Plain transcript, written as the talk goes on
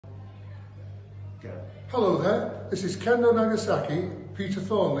Go. Hello there, this is Kendo Nagasaki, Peter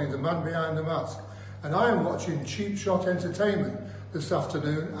Thornley, the man behind the mask, and I am watching Cheap Shot Entertainment this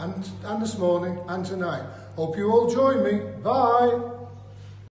afternoon and this morning and tonight. Hope you all join me. Bye!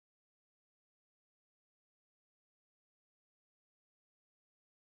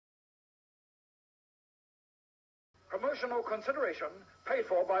 Promotional consideration paid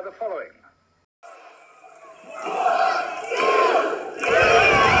for by the following.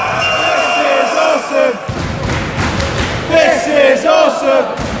 This is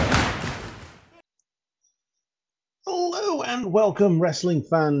awesome! Hello and welcome, wrestling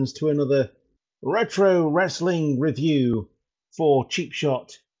fans, to another retro wrestling review for Cheap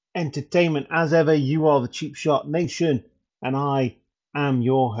Shot Entertainment. As ever, you are the Cheap Shot Nation, and I am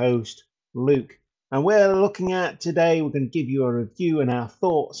your host, Luke. And we're looking at today, we're going to give you a review and our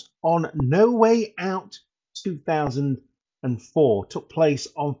thoughts on No Way Out 2004. Took place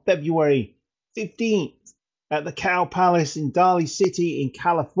on February 15th. At the Cow Palace in Daly City in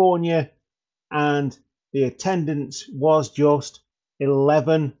California, and the attendance was just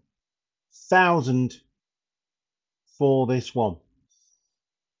 11,000 for this one.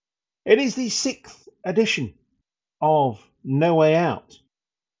 It is the 6th edition of No Way Out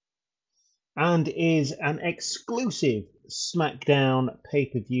and is an exclusive SmackDown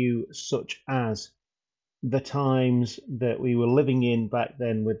pay-per-view, such as the times that we were living in back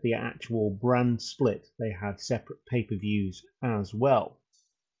then with the actual brand split. They had separate pay-per-views as well.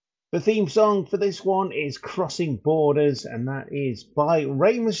 The theme song for this one is Crossing Borders, and that is by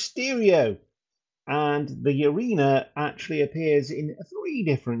Rey Mysterio. And the arena actually appears in 3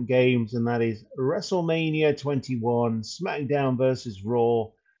 different games, and that is WrestleMania 21, SmackDown vs.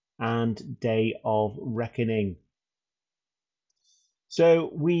 Raw, and Day of Reckoning. So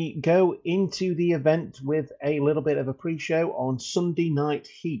we go into the event with a little bit of a pre-show on Sunday Night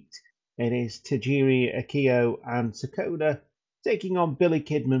Heat. It is Tajiri Akio and Sakota taking on Billy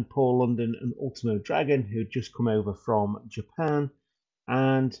Kidman, Paul London and Ultimo Dragon, who had just come over from Japan.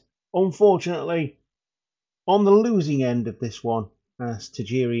 And unfortunately, on the losing end of this one, as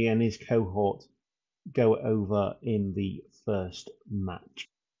Tajiri and his cohort go over in the first match.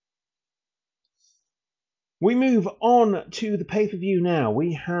 We move on to the pay-per-view now.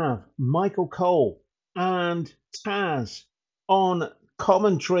 We have Michael Cole and Taz on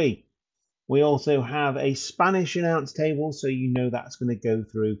commentary. We also have a Spanish announce table, so you know that's going to go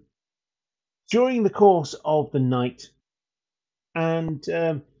through during the course of the night. And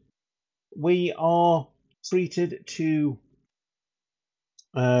we are treated to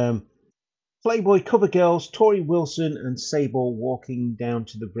Playboy cover girls Tori Wilson and Sable walking down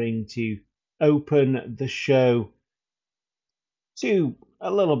to the ring to open the show to a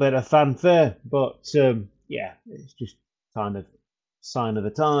little bit of fanfare, but yeah, it's just kind of sign of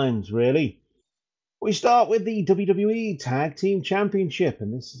the times, really. We start with the WWE Tag Team Championship,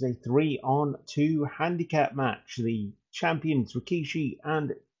 and this is a 3-on-2 handicap match. The champions Rikishi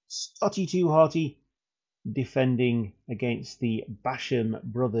and Scotty 2 Hotty defending against the Basham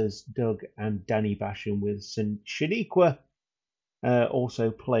brothers, Doug and Danny Basham, with Shaniqua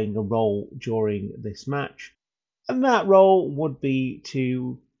also playing a role during this match. And that role would be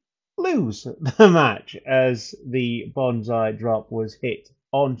to lose the match as the bonsai drop was hit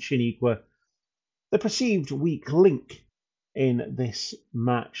on Shaniqua, the perceived weak link in this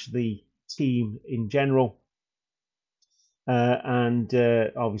match, the team in general. And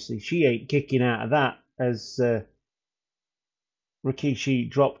obviously she ain't kicking out of that as Rikishi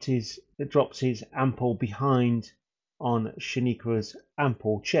drops his ample behind on Shaniqua's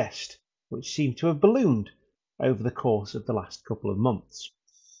ample chest, which seemed to have ballooned over the course of the last couple of months.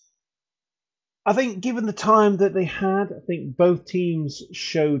 I think given the time that they had, I think both teams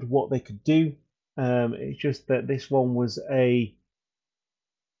showed what they could do. It's just that this one was a...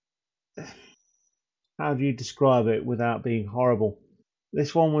 How do you describe it without being horrible?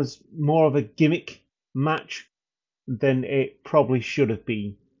 This one was more of a gimmick match than it probably should have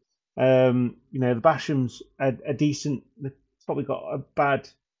been. You know, the Bashams are decent. They've probably got a bad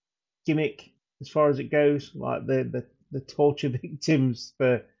gimmick as far as it goes, like the torture victims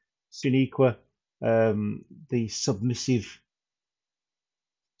for Shaniqua, the submissive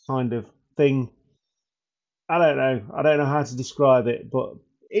kind of thing. I don't know how to describe it, but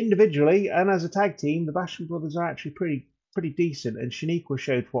individually and as a tag team, the Basham brothers are actually pretty decent, and Shaniqua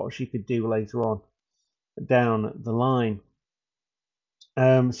showed what she could do later on down the line.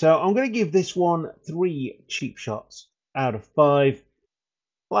 So I'm going to give this one 3 cheap shots out of 5.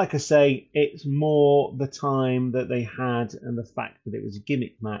 Like I say, it's more the time that they had and the fact that it was a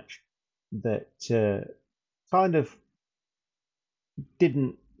gimmick match that kind of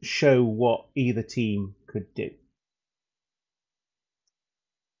didn't show what either team could do.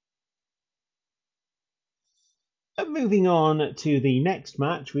 And moving on to the next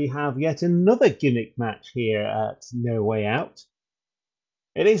match, we have yet another gimmick match here at No Way Out.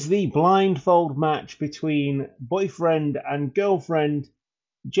 It is the blindfold match between boyfriend and girlfriend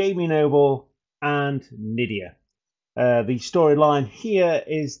Jamie Noble and Nidia. The storyline here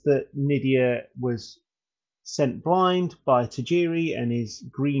is that Nidia was sent blind by Tajiri and his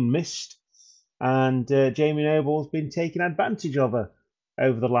green mist, and Jamie Noble's been taking advantage of her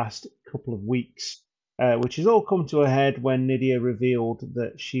over the last couple of weeks, which has all come to a head when Nidia revealed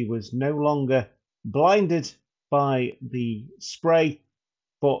that she was no longer blinded by the spray,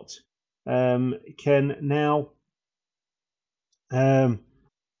 but can now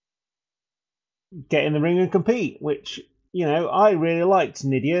get in the ring and compete, which, you know, I really liked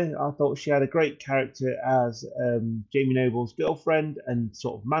Nidia. I thought she had a great character as Jamie Noble's girlfriend and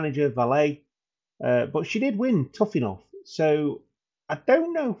sort of manager, valet, but she did win tough enough. So I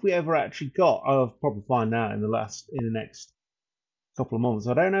don't know if we ever actually got, I'll probably find out in the next couple of months,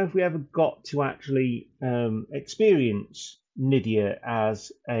 I don't know if we ever got to actually experience Nidia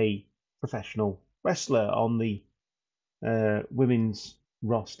as a professional wrestler on the women's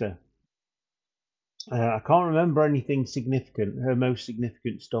roster. I can't remember anything significant. Her most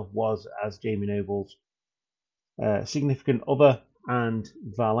significant stuff was as Jamie Noble's significant other and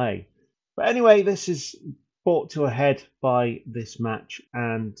valet. But anyway, this is brought to a head by this match,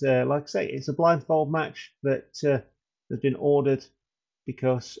 and like I say, it's a blindfold match that has been ordered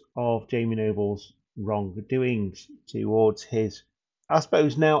because of Jamie Noble's wrongdoings towards his, I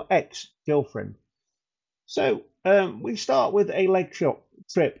suppose now, ex-girlfriend. So we start with a leg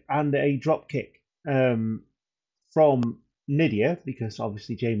trip and a drop kick from Nidia, because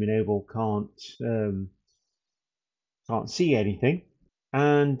obviously Jamie Noble can't see anything,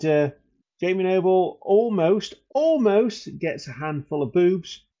 and Jamie Noble almost gets a handful of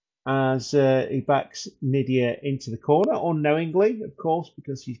boobs as he backs Nidia into the corner, unknowingly, of course,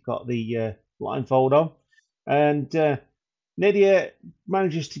 because he's got the blindfold on, and Nidia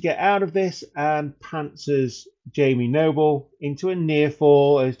manages to get out of this and pantsers Jamie Noble into a near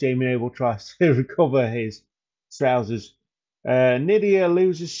fall as Jamie Noble tries to recover his trousers. Nidia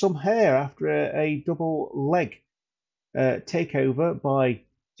loses some hair after a double leg takeover by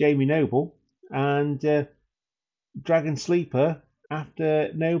Jamie Noble, and Dragon Sleeper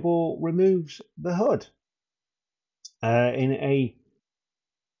after Noble removes the hood in a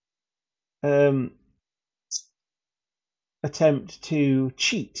attempt to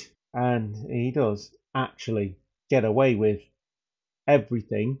cheat, and he does actually get away with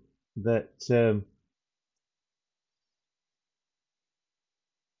everything that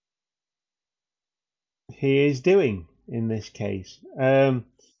he is doing in this case.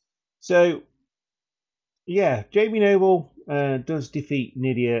 So yeah, Jamie Noble does defeat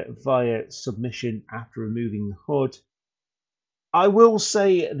Nidia via submission after removing the hood. I will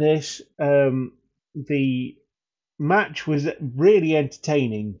say this, the match was really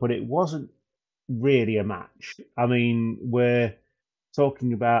entertaining, but it wasn't really a match. I mean, we're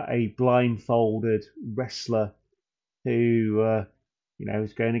talking about a blindfolded wrestler who,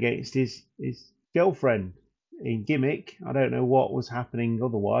 is going against his girlfriend in gimmick. I don't know what was happening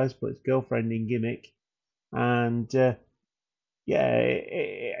otherwise, but his girlfriend in gimmick, and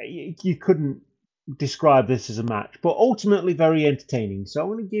you couldn't describe this as a match, but ultimately very entertaining. So I'm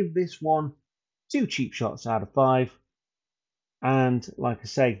going to give this one 2 cheap shots out of 5. And like I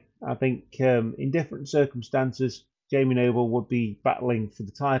say, I think in different circumstances, Jamie Noble would be battling for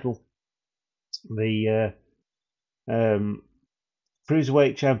the title, the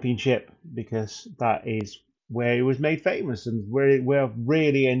Cruiserweight Championship, because that is where he was made famous and where I've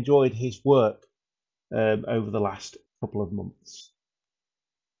really enjoyed his work over the last couple of months.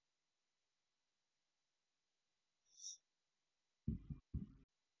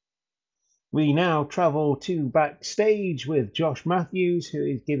 We now travel to backstage with Josh Matthews, who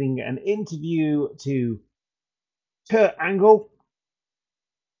is giving an interview to Kurt Angle.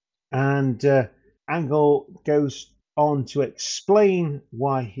 And Angle goes on to explain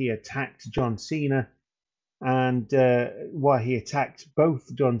why he attacked John Cena and why he attacked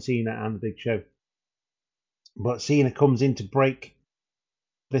both John Cena and the Big Show. But Cena comes in to break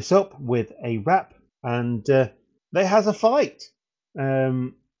this up with a rap, and they has a fight.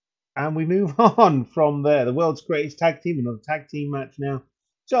 And we move on from there. The world's greatest tag team, another tag team match now.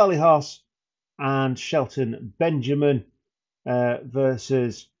 Charlie Haas and Shelton Benjamin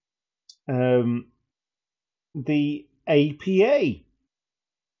versus the APA.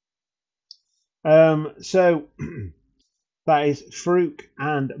 So That is Farouk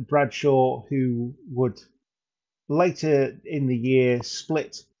and Bradshaw, who would later in the year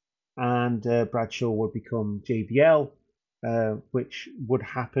split, and Bradshaw would become JBL, which would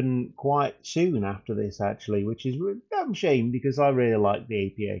happen quite soon after this, actually, which is a damn shame because I really like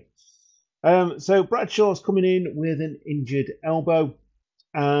the APA. So Bradshaw's coming in with an injured elbow,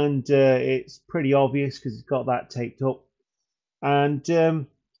 and it's pretty obvious because he's got that taped up. And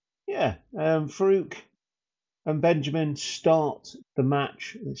Farouk and Benjamin start the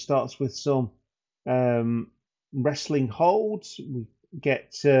match. It starts with some wrestling holds. We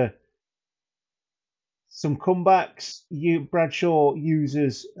get some comebacks. Bradshaw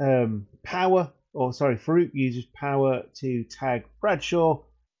uses Farouk uses power to tag Bradshaw,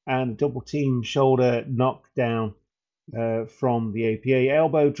 and a double team shoulder knockdown from the APA.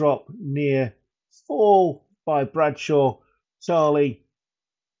 Elbow drop near fall by Bradshaw. Charlie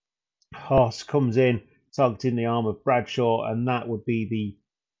Haas comes in, targeting the arm of Bradshaw, and that would be the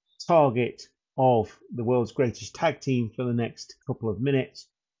target of the world's greatest tag team for the next couple of minutes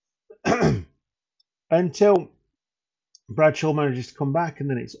until Bradshaw manages to come back, and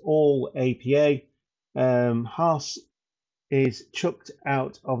then it's all APA. Haas is chucked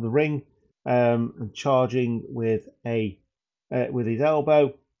out of the ring and charging with his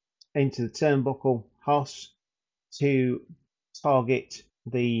elbow into the turnbuckle. Haas to target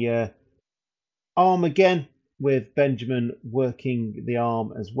the arm again, with Benjamin working the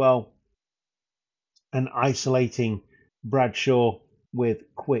arm as well and isolating Bradshaw with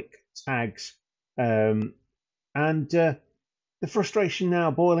quick tags. And the frustration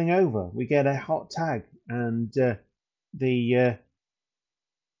now boiling over. We get a hot tag, and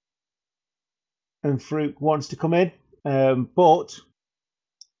Farouk wants to come in, but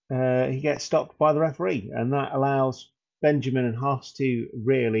he gets stopped by the referee, and that allows Benjamin and Haas to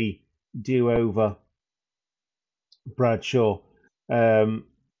really do over Bradshaw.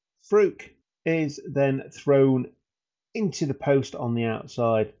 Farouk is then thrown into the post on the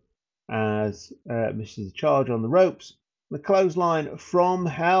outside as misses a charge on the ropes. The clothesline from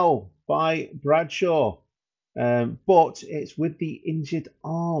hell by Bradshaw, but it's with the injured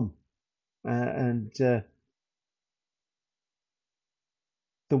arm, and the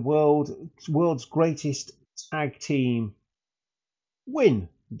world's greatest tag team win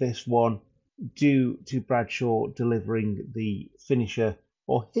this one due to Bradshaw delivering the finisher,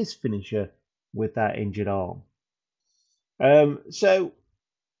 or his finisher, with that injured arm. So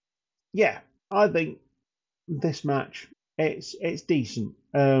yeah, I think this match, it's decent.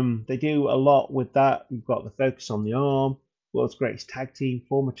 They do a lot with that. You've got the focus on the arm, world's greatest tag team,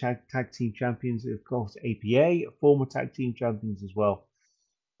 former tag team champions, of course APA, former tag team champions as well.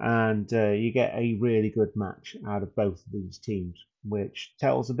 And you get a really good match out of both of these teams, which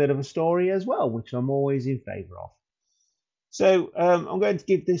tells a bit of a story as well, which I'm always in favour of. So I'm going to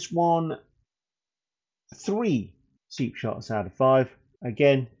give this one 3 cheap shots out of 5.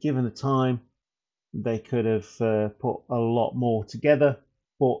 Again, given the time, they could have put a lot more together,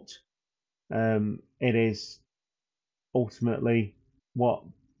 but it is ultimately what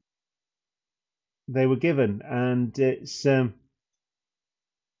they were given, and it's a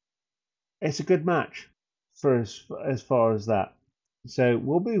good match for as far as that. So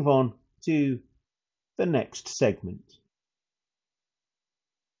we'll move on to the next segment.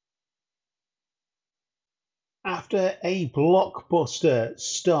 After a blockbuster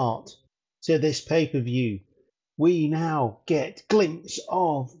start to this pay-per-view, we now get a glimpse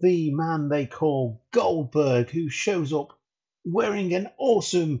of the man they call Goldberg, who shows up wearing an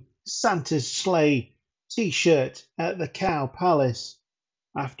awesome Santa's Sleigh t-shirt at the Cow Palace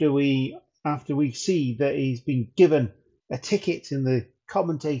after we see that he's been given a ticket, and the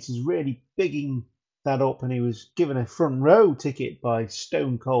commentators really bigging that up, and he was given a front row ticket by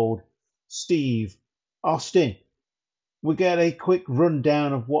Stone Cold Steve Austin. We get a quick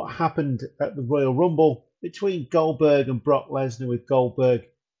rundown of what happened at the Royal Rumble between Goldberg and Brock Lesnar, with Goldberg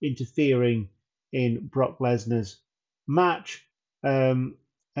interfering in Brock Lesnar's match. No,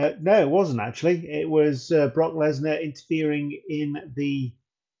 it wasn't actually. It was Brock Lesnar interfering in the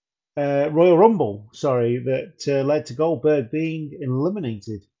Royal Rumble, that led to Goldberg being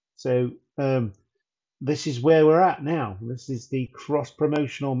eliminated. So this is where we're at now. This is the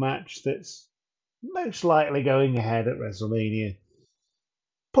cross-promotional match that's most likely going ahead at WrestleMania.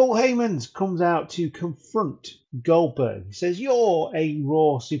 Paul Heyman comes out to confront Goldberg. He says, "You're a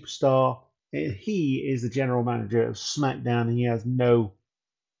Raw superstar." He is the general manager of SmackDown, and he has no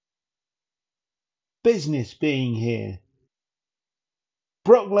business being here.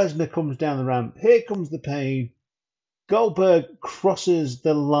 Brock Lesnar comes down the ramp. Here comes the pain. Goldberg crosses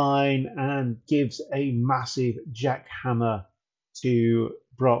the line and gives a massive jackhammer to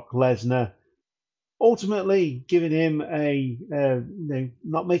Brock Lesnar, ultimately giving him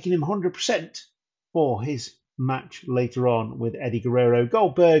not making him 100% for his match later on with Eddie Guerrero.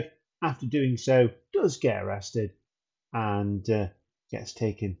 Goldberg, after doing so, does get arrested and gets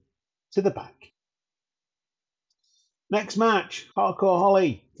taken to the back. Next match, Hardcore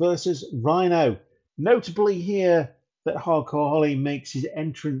Holly versus Rhino. Notably here that Hardcore Holly makes his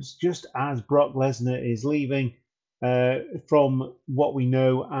entrance just as Brock Lesnar is leaving from what we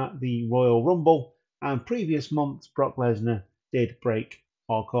know at the Royal Rumble. And previous months, Brock Lesnar did break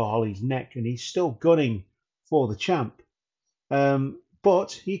Hardcore Holly's neck, and he's still gunning for the champ.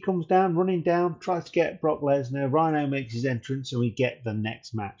 But he comes down, running down, tries to get Brock Lesnar. Rhino makes his entrance, and we get the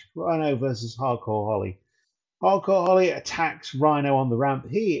next match. Rhino versus Hardcore Holly. Hardcore Holly attacks Rhino on the ramp.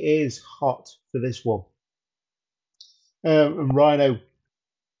 He is hot for this one. And Rhino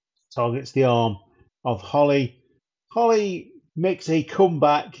targets the arm of Holly. Holly makes a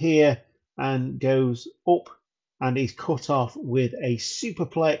comeback here and goes up and is cut off with a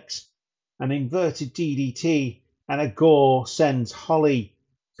superplex, an inverted DDT, and a gore sends Holly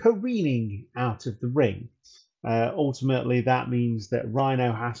careening out of the ring. Ultimately, that means that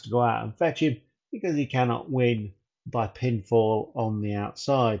Rhino has to go out and fetch him because he cannot win by pinfall on the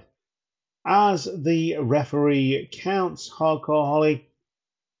outside. As the referee counts Hardcore Holly,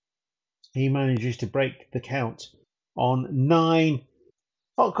 he manages to break the count on 9.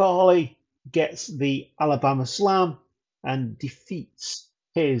 Hardcore Holly gets the Alabama Slam and defeats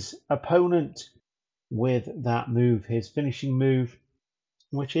his opponent with that move, his finishing move,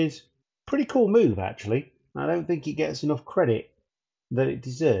 which is a pretty cool move, actually. I don't think it gets enough credit that it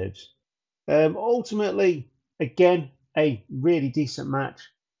deserves. Ultimately, again, a really decent match.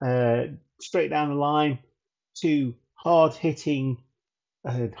 Straight down the line, 2 hard-hitting,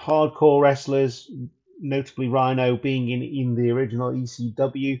 hardcore wrestlers, notably Rhino being in the original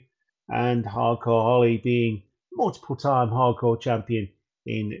ECW, and Hardcore Holly being multiple-time hardcore champion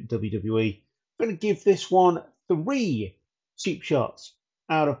in WWE. I'm going to give this one 3 cheap shots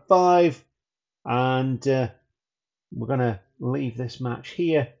out of 5, and we're going to leave this match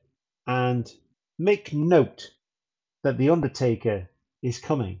here and make note that The Undertaker is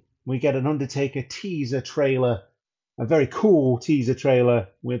coming. We get an Undertaker teaser trailer, a very cool teaser trailer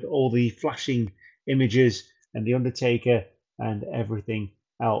with all the flashing images and The Undertaker and everything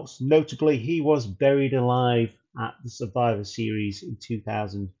else. Notably, he was buried alive at the Survivor Series in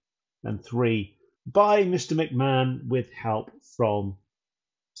 2003 by Mr. McMahon with help from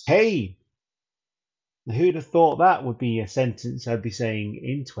Kane. Who'd have thought that would be a sentence I'd be saying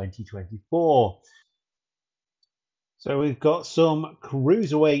in 2024? So we've got some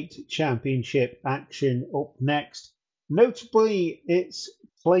Cruiserweight Championship action up next. Notably, its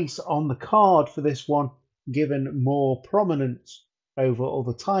place on the card for this one given more prominence over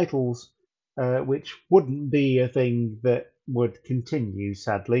other titles, which wouldn't be a thing that would continue,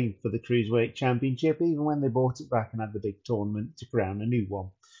 sadly, for the Cruiserweight Championship, even when they brought it back and had the big tournament to crown a new one.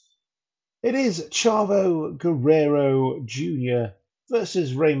 It is Chavo Guerrero Jr.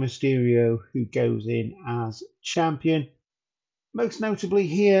 versus Rey Mysterio, who goes in as champion. Most notably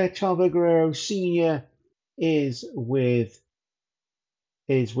here, Chavo Guerrero Sr. is with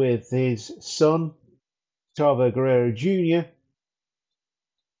his son, Chavo Guerrero Jr.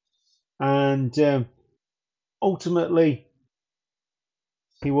 And ultimately,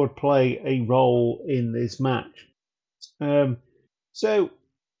 he would play a role in this match. So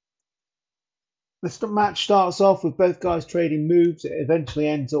the match starts off with both guys trading moves. It eventually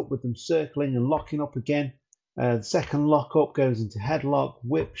ends up with them circling and locking up again. The second lock-up goes into headlock,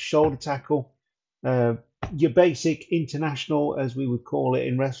 whip, shoulder tackle. Your basic international, as we would call it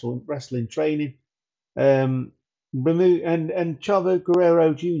in wrestling training. And Chavo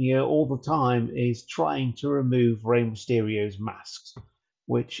Guerrero Jr. all the time is trying to remove Rey Mysterio's masks,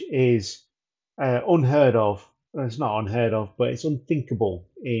 which is unheard of. It's not unheard of, but it's unthinkable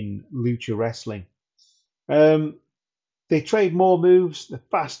in lucha wrestling. They trade more moves. The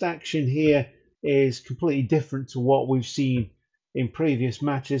fast action here is completely different to what we've seen in previous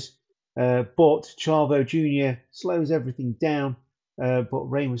matches. But Chavo Jr. slows everything down, but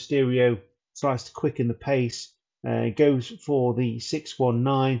Rey Mysterio tries to quicken the pace, goes for the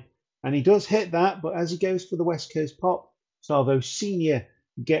 619, and he does hit that, but as he goes for the West Coast Pop, Chavo Sr.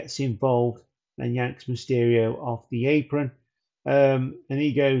 gets involved and yanks Mysterio off the apron, and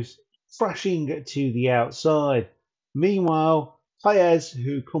he goes thrashing to the outside. Meanwhile, Paez,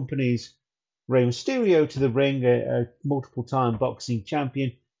 who accompanies Rey Mysterio to the ring, a multiple-time boxing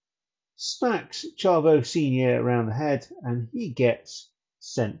champion, smacks Chavo Sr. around the head, and he gets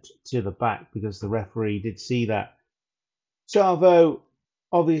sent to the back because the referee did see that. Chavo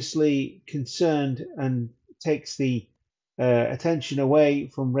obviously concerned and takes the attention away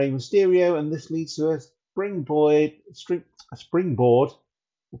from Rey Mysterio, and this leads to a springboard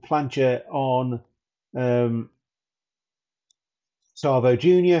plancha on Chavo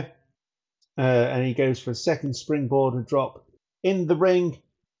Jr. And he goes for a second springboard and drop in the ring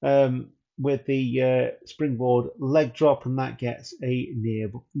with the springboard leg drop, and that gets a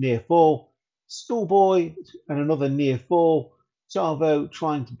near fall. Schoolboy and another near fall. Chavo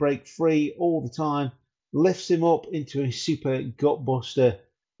trying to break free all the time, lifts him up into a super gutbuster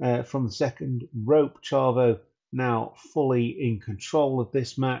from the second rope. Chavo now fully in control of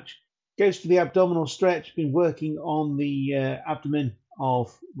this match. Goes for the abdominal stretch, been working on the abdomen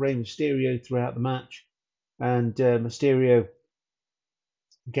of Rey Mysterio throughout the match, and Mysterio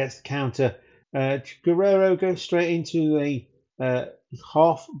gets the counter. Guerrero goes straight into a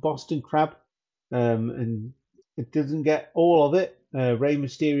half Boston Crab, and it doesn't get all of it. Rey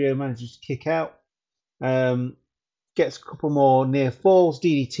Mysterio manages to kick out, gets a couple more near falls,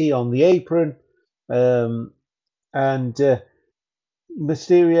 DDT on the apron, and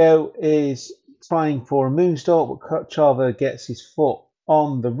Mysterio is trying for a moonsault, but Chavo gets his foot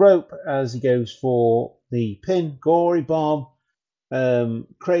on the rope as he goes for the pin. Gory bomb,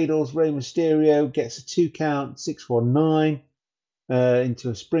 cradles Rey Mysterio, gets a 2 count, 619 into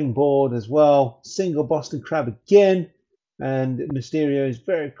a springboard as well. Single Boston Crab again, and Mysterio is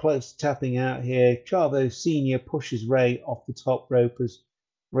very close to tapping out here. Chavo Sr. pushes Rey off the top rope as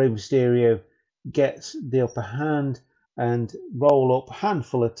Rey Mysterio gets the upper hand and roll up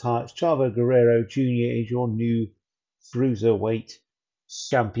handful of tights. Chavo Guerrero Jr. is your new cruiserweight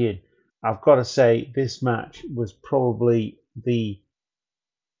champion. I've got to say, this match was probably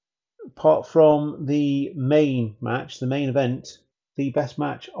apart from the main match, the main event, the best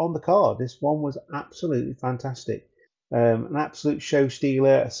match on the card. This one was absolutely fantastic. An absolute show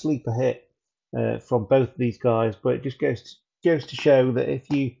stealer, a sleeper hit from both of these guys, but it just goes to show that if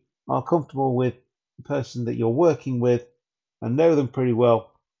you are comfortable with the person that you're working with and know them pretty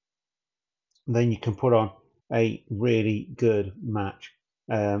well, then you can put on a really good match.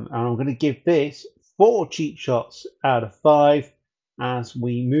 And I'm going to give this 4 cheap shots out of 5 as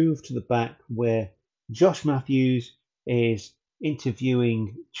we move to the back where Josh Matthews is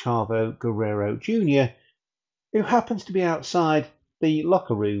interviewing Chavo Guerrero Jr., who happens to be outside the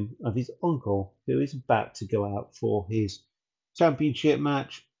locker room of his uncle, who is about to go out for his championship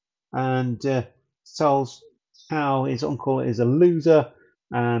match, and tells how his uncle is a loser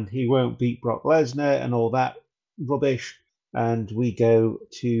and he won't beat Brock Lesnar and all that rubbish. And we go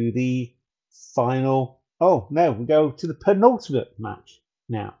to the final. Oh no, we go to the penultimate match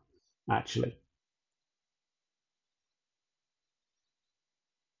now, actually.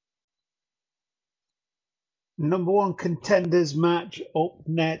 Number 1 contenders match up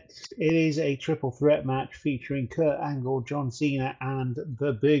next. It is a triple threat match featuring Kurt Angle, John Cena, and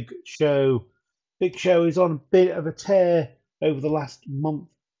The Big Show. Big Show is on a bit of a tear over the last month,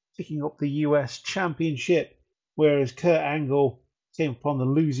 picking up the US Championship, whereas Kurt Angle came upon the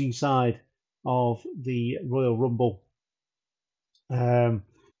losing side of the Royal Rumble and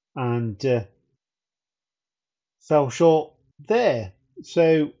fell short there.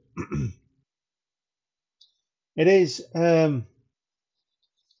 So it is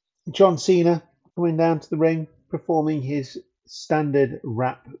John Cena coming down to the ring, performing his standard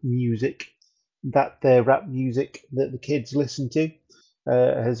rap music, that rap music that the kids listen to,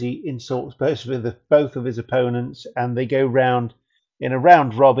 as he insults both of his opponents, and they go round in a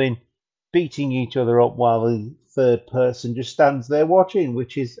round robin, beating each other up while the third person just stands there watching,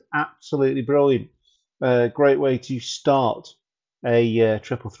 which is absolutely brilliant. Great way to start a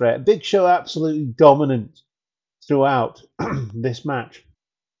triple threat. Big Show absolutely dominant throughout this match,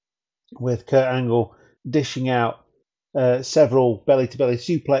 with Kurt Angle dishing out several belly-to-belly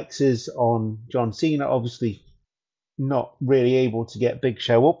suplexes on John Cena, obviously not really able to get Big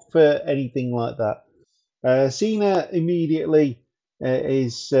Show up for anything like that. Cena immediately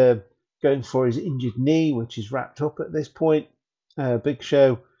is going for his injured knee, which is wrapped up at this point. Big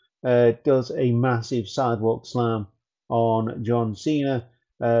Show does a massive sidewalk slam on John Cena,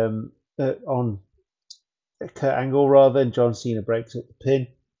 on Kurt Angle rather, and John Cena breaks up the pin.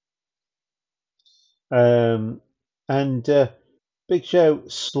 And Big Show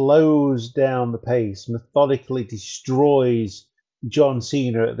slows down the pace, methodically destroys John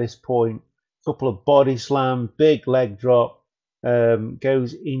Cena at this point. Couple of body slam, big leg drop,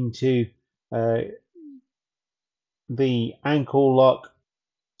 goes into the ankle lock,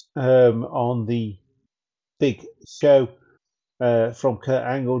 on the Big Show from Kurt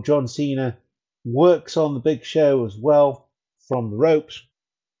Angle. John Cena works on the Big Show as well from the ropes.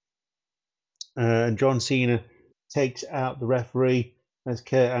 And John Cena takes out the referee as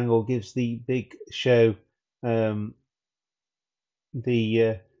Kurt Angle gives the Big Show John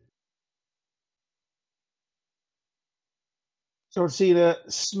Cena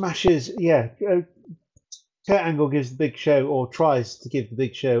smashes. Kurt Angle gives the Big Show, or tries to give the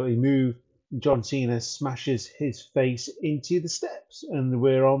Big Show, a move. John Cena smashes his face into the steps, and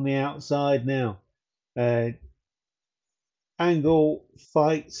we're on the outside now. Angle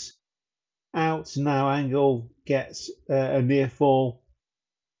fights out. Now Angle gets a near fall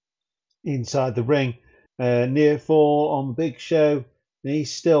inside the ring. Near fall on the Big Show. And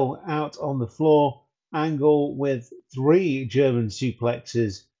he's still out on the floor. Angle with 3 German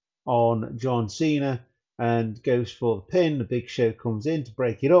suplexes on John Cena and goes for the pin. The Big Show comes in to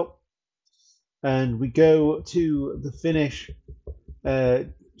break it up. And we go to the finish.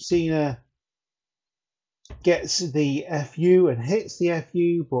 Cena gets the FU and hits the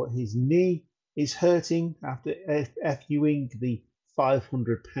FU, but his knee is hurting after FUing the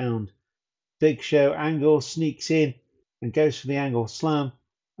 500-pound Big Show. Angle sneaks in and goes for the Angle Slam,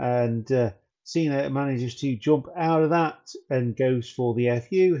 and Cena manages to jump out of that and goes for the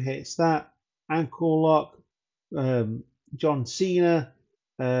FU, hits that. Ankle lock. John Cena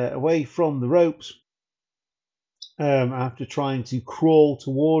away from the ropes after trying to crawl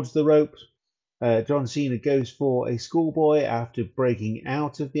towards the ropes. John Cena goes for a schoolboy after breaking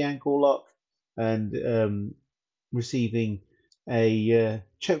out of the ankle lock and receiving a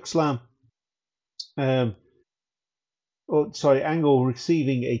choke slam. Angle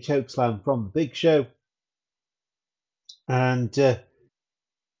receiving a choke slam from the Big Show. And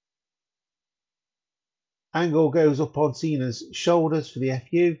Angle goes up on Cena's shoulders for the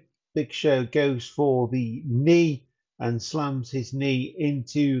FU. Big Show goes for the knee and slams his knee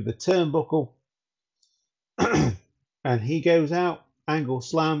into the turnbuckle. And he goes out. Angle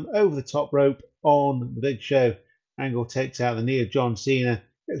slam over the top rope on the Big Show. Angle takes out the knee of John Cena.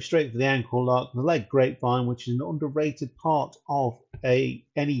 Goes straight for the ankle lock. The leg grapevine, which is an underrated part of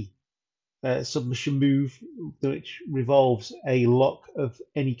any submission move which revolves a lock of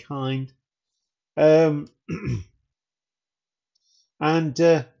any kind. Angle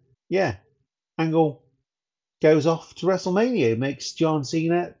goes off to WrestleMania, makes John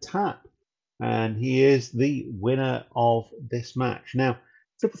Cena tap, and he is the winner of this match. Now,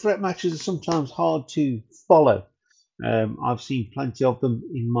 triple threat matches are sometimes hard to follow. I've seen plenty of them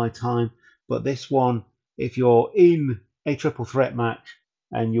in my time, but this one, if you're in a triple threat match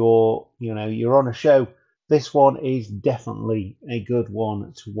and you're on a show, this one is definitely a good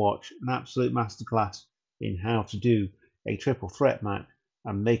one to watch. An absolute masterclass in how to do a triple threat match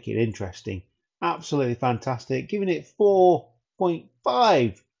and make it interesting. Absolutely fantastic. Giving it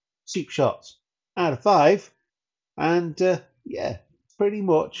 4.5 soup shots out of 5. And pretty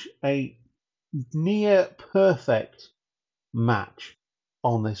much a near perfect match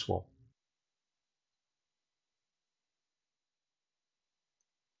on this one.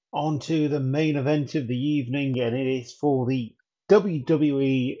 On to the main event of the evening, and it is for the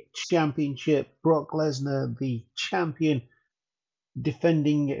WWE Championship. Brock Lesnar, the champion,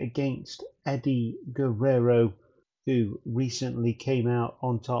 defending against Eddie Guerrero, who recently came out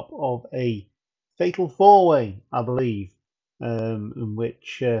on top of a fatal 4-way, I believe, in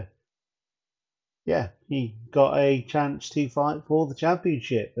which he got a chance to fight for the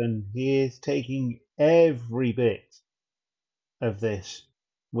championship, and he is taking every bit of this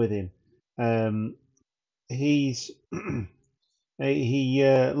with him. He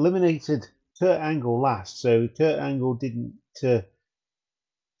eliminated Kurt Angle last, so Kurt Angle didn't.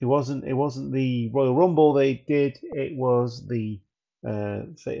 It wasn't the Royal Rumble they did. It was the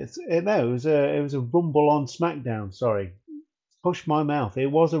it was a Rumble on SmackDown. Sorry, push my mouth. It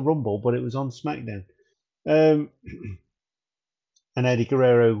was a Rumble, but it was on SmackDown. And Eddie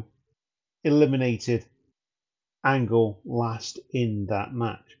Guerrero eliminated Angle last in that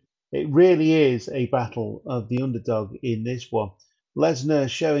match. It really is a battle of the underdog in this one. Lesnar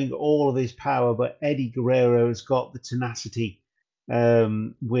showing all of his power, but Eddie Guerrero has got the tenacity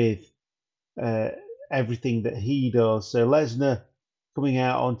with everything that he does. So Lesnar coming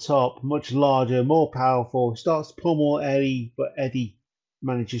out on top, much larger, more powerful, starts to pummel Eddie, but Eddie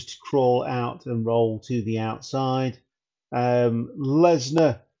manages to crawl out and roll to the outside.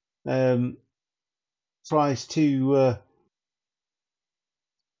 Lesnar tries to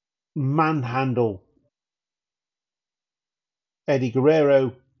manhandle Eddie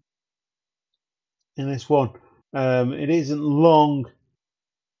Guerrero in this one. It isn't long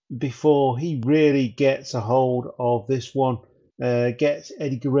before he really gets a hold of this one. Gets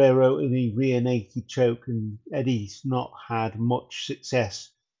Eddie Guerrero in the rear naked choke, and Eddie's not had much success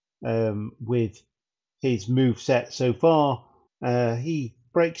with his move set so far. He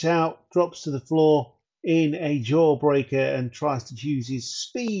breaks out, drops to the floor in a jawbreaker and tries to use his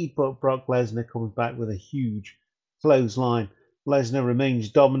speed, but Brock Lesnar comes back with a huge clothesline. Lesnar remains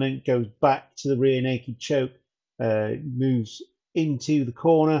dominant, goes back to the rear naked choke, moves into the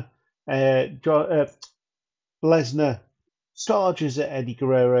corner. Lesnar charges at Eddie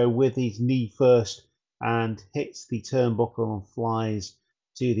Guerrero with his knee first and hits the turnbuckle and flies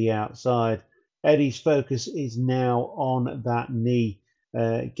to the outside. Eddie's focus is now on that knee.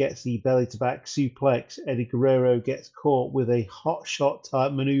 Gets the belly to back suplex. Eddie Guerrero gets caught with a hot shot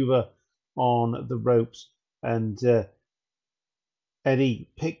type maneuver on the ropes, and Eddie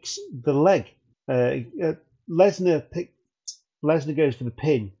picks the leg. Lesnar goes for the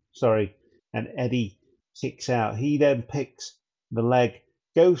pin, and Eddie kicks out. He then picks the leg,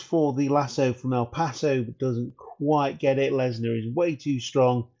 goes for the lasso from El Paso, but doesn't quite get it. Lesnar is way too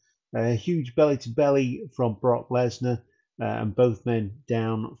strong. A huge belly to belly from Brock Lesnar, and both men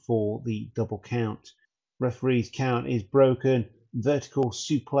down for the double count. Referee's count is broken. Vertical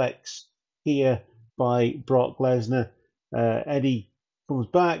suplex here by Brock Lesnar. Eddie comes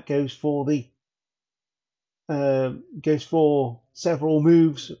back, goes for several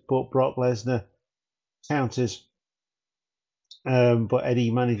moves, but Brock Lesnar counters. But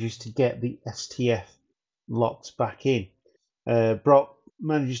Eddie manages to get the STF locked back in. Brock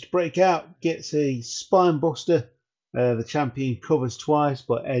manages to break out, gets a spine buster. The champion covers twice,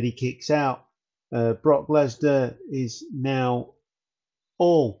 but Eddie kicks out. Brock Lesnar is now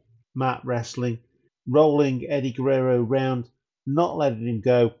all mat wrestling, rolling Eddie Guerrero round, not letting him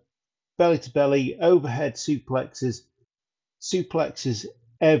go. Belly to belly, overhead suplexes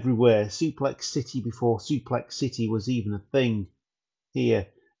everywhere. Suplex City before Suplex City was even a thing here.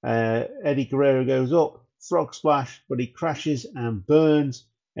 Eddie Guerrero goes up, frog splash, but he crashes and burns.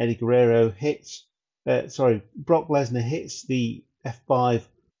 Brock Lesnar hits the F5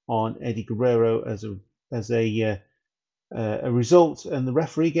 on Eddie Guerrero as a result, and the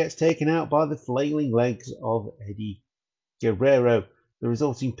referee gets taken out by the flailing legs of Eddie Guerrero. The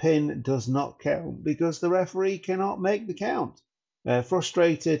resulting pin does not count because the referee cannot make the count.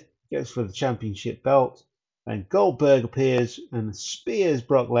 Frustrated, goes for the championship belt, and Goldberg appears and spears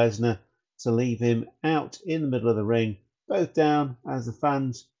Brock Lesnar to leave him out in the middle of the ring, both down as the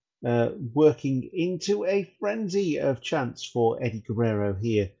fans working into a frenzy of chants for Eddie Guerrero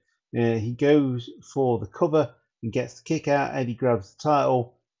here. He goes for the cover and gets the kick out. Eddie grabs the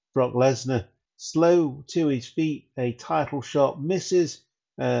title. Brock Lesnar, slow to his feet, a title shot misses,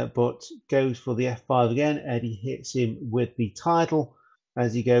 but goes for the F5 again. Eddie hits him with the title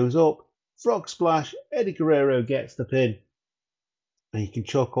as he goes up. Frog splash, Eddie Guerrero gets the pin. And you can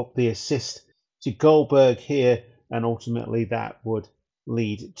chalk up the assist to Goldberg here, and ultimately that would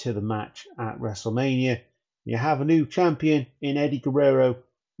lead to the match at WrestleMania. You have a new champion in Eddie Guerrero,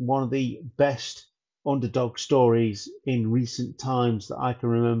 one of the best underdog stories in recent times that I can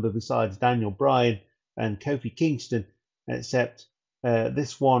remember besides Daniel Bryan and Kofi Kingston, except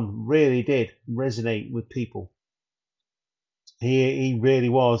this one really did resonate with people. He really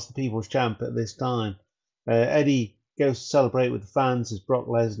was the people's champ at this time. Eddie goes to celebrate with the fans as Brock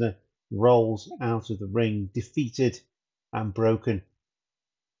Lesnar rolls out of the ring, defeated and broken.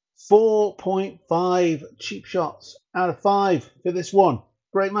 4.5 cheap shots out of 5 for this one.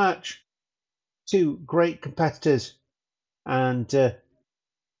 Great match. Two great competitors. And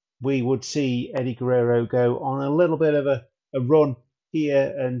we would see Eddie Guerrero go on a little bit of a run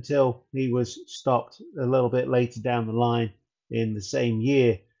here until he was stopped a little bit later down the line in the same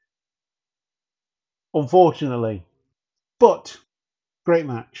year. Unfortunately. But great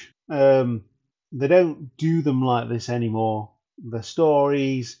match. They don't do them like this anymore. The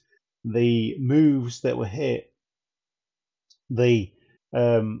stories, the moves that were hit, the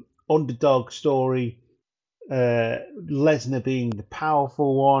underdog story, Lesnar being the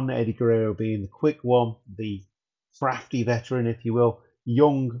powerful one, Eddie Guerrero being the quick one, the crafty veteran, if you will,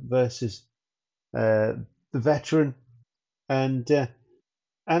 young versus the veteran, and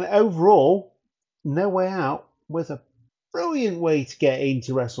overall, No Way Out was a brilliant way to get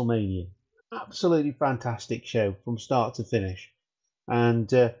into WrestleMania. Absolutely fantastic show from start to finish.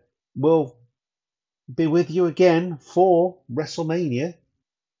 And we'll be with you again for WrestleMania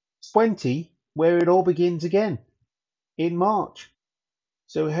 20, where it all begins again in March.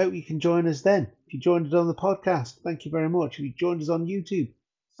 So we hope you can join us then. If you joined us on the podcast, thank you very much. If you joined us on YouTube,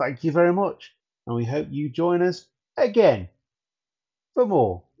 thank you very much. And we hope you join us again for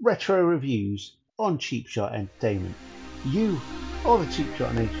more retro reviews on Cheap Shot Entertainment. You are the Cheap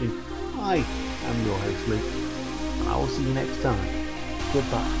Shot Nation. I am your host Luke, and I will see you next time.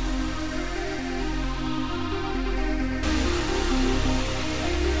 Goodbye.